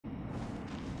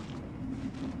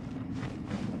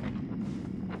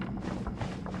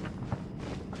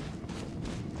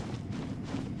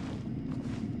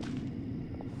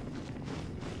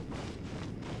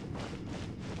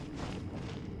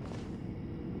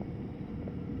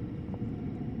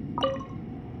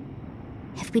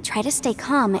If we try to stay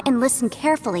calm and listen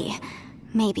carefully,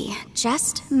 maybe,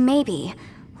 just maybe,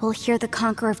 we'll hear the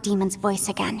Conqueror of Demons' voice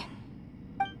again.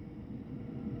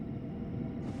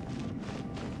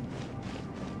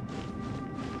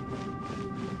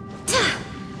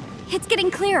 It's getting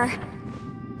clearer.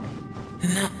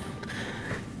 No.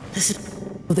 This is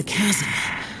the chasm.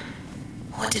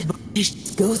 What did Bosch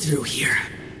go through here?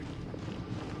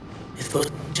 If Bosch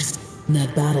just in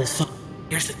that battle 5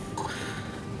 years ago,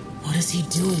 what is he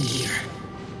doing here?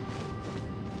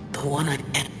 The one I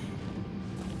met.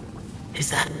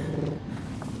 Is that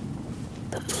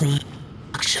the Prime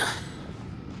Aksha?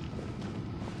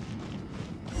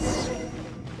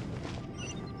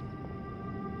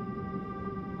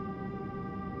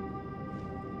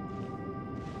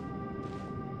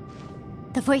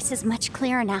 The voice is much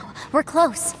clearer now. We're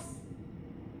close.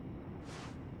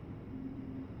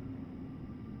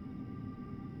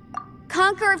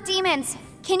 Conqueror of Demons,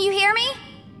 can you hear me?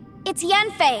 It's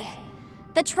Yanfei.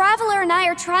 The Traveler and I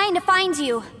are trying to find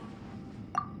you.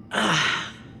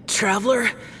 Traveler?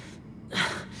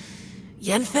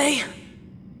 Yanfei?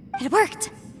 It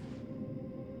worked.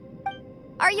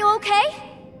 Are you okay?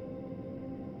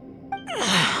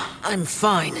 I'm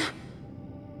fine.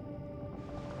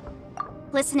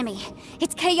 Listen to me.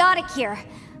 It's chaotic here.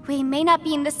 We may not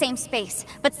be in the same space,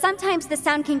 but sometimes the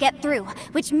sound can get through,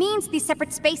 which means these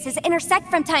separate spaces intersect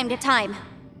from time to time.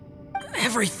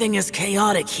 Everything is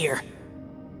chaotic here.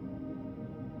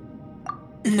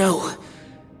 No.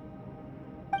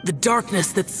 The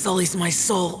darkness that sullies my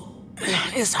soul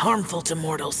is harmful to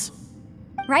mortals.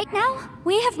 Right now,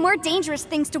 we have more dangerous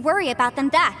things to worry about than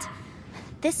that.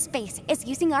 This space is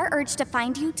using our urge to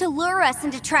find you to lure us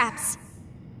into traps.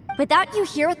 Without you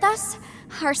here with us,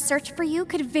 our search for you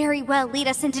could very well lead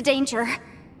us into danger.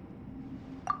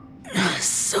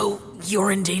 So,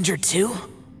 you're in danger too?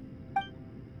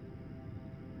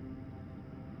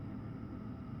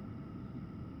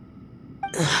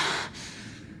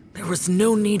 There was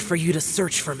no need for you to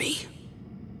search for me.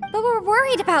 But we're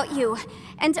worried about you.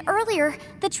 And earlier,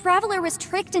 the Traveler was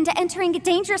tricked into entering a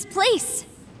dangerous place.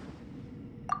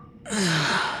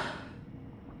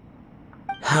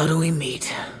 How do we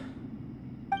meet?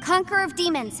 Conqueror of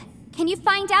Demons, can you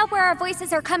find out where our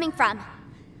voices are coming from?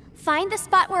 Find the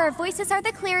spot where our voices are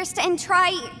the clearest and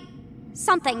try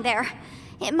something there.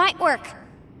 It might work.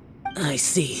 I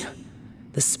see.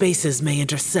 The spaces may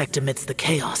intersect amidst the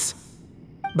chaos.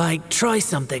 By try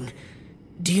something,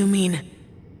 do you mean...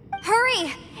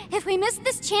 Hurry! If we miss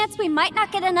this chance, we might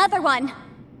not get another one.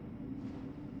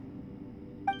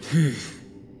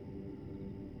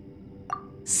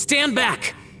 Stand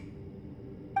back!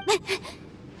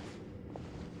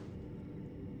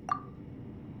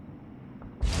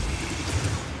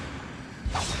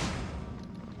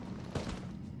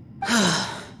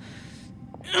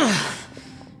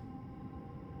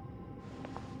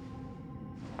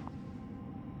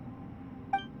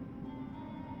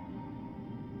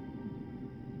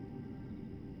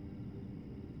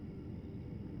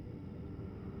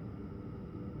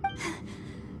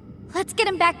 Let's get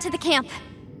him back to the camp.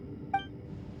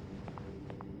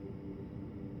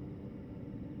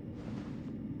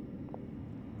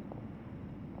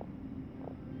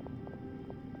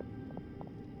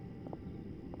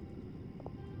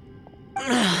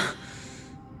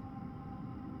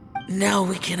 Now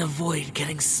we can avoid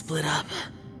getting split up.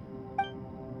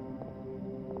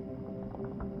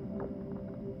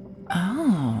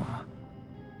 Oh.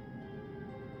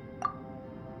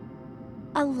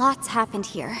 A lot's happened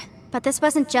here, but this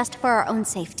wasn't just for our own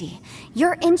safety.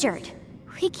 You're injured.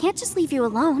 We can't just leave you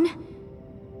alone.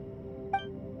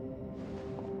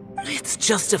 It's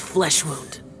just a flesh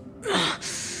wound.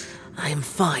 I am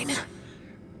fine.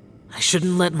 I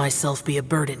shouldn't let myself be a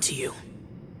burden to you.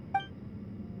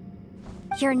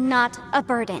 You're not a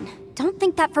burden. Don't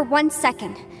think that for 1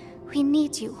 second. We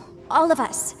need you, all of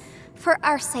us. For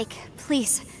our sake,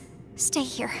 please, stay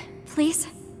here, please.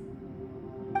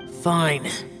 Fine.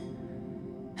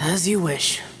 As you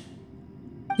wish.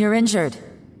 You're injured.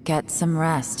 Get some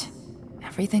rest.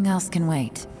 Everything else can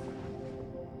wait.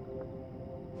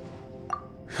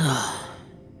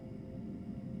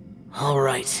 All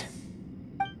right.